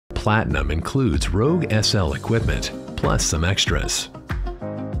Platinum includes Rogue SL equipment, plus some extras.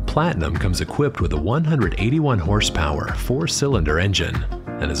 Platinum comes equipped with a 181 horsepower 4-cylinder engine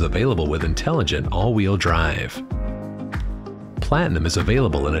and is available with intelligent all-wheel drive. Platinum is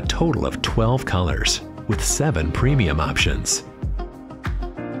available in a total of 12 colors, with 7 premium options.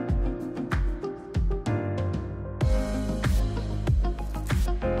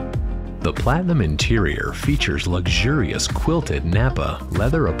 The Platinum interior features luxurious quilted Nappa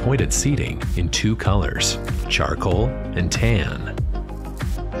leather-appointed seating in 2 colors, charcoal and tan.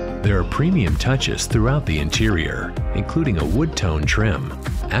 There are premium touches throughout the interior, including a wood tone trim,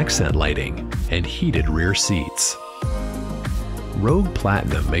 accent lighting, and heated rear seats. Rogue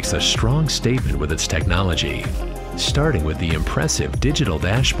Platinum makes a strong statement with its technology, starting with the impressive digital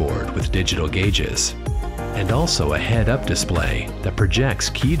dashboard with digital gauges, and also a head-up display that projects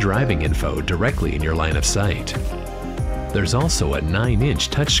key driving info directly in your line of sight. There's also a 9-inch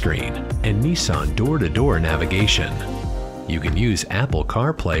touchscreen and Nissan door-to-door navigation. You can use Apple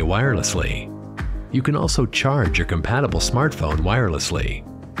CarPlay wirelessly. You can also charge your compatible smartphone wirelessly.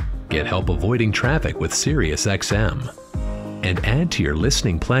 Get help avoiding traffic with SiriusXM. And add to your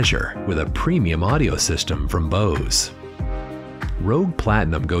listening pleasure with a premium audio system from Bose. Rogue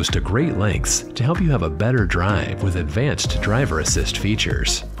Platinum goes to great lengths to help you have a better drive with advanced driver assist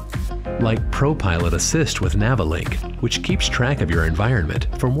features, like ProPilot Assist with Navilink, which keeps track of your environment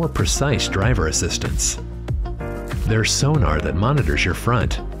for more precise driver assistance. There's sonar that monitors your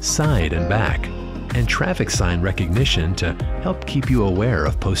front, side, and back, and traffic sign recognition to help keep you aware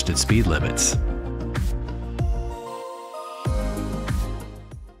of posted speed limits.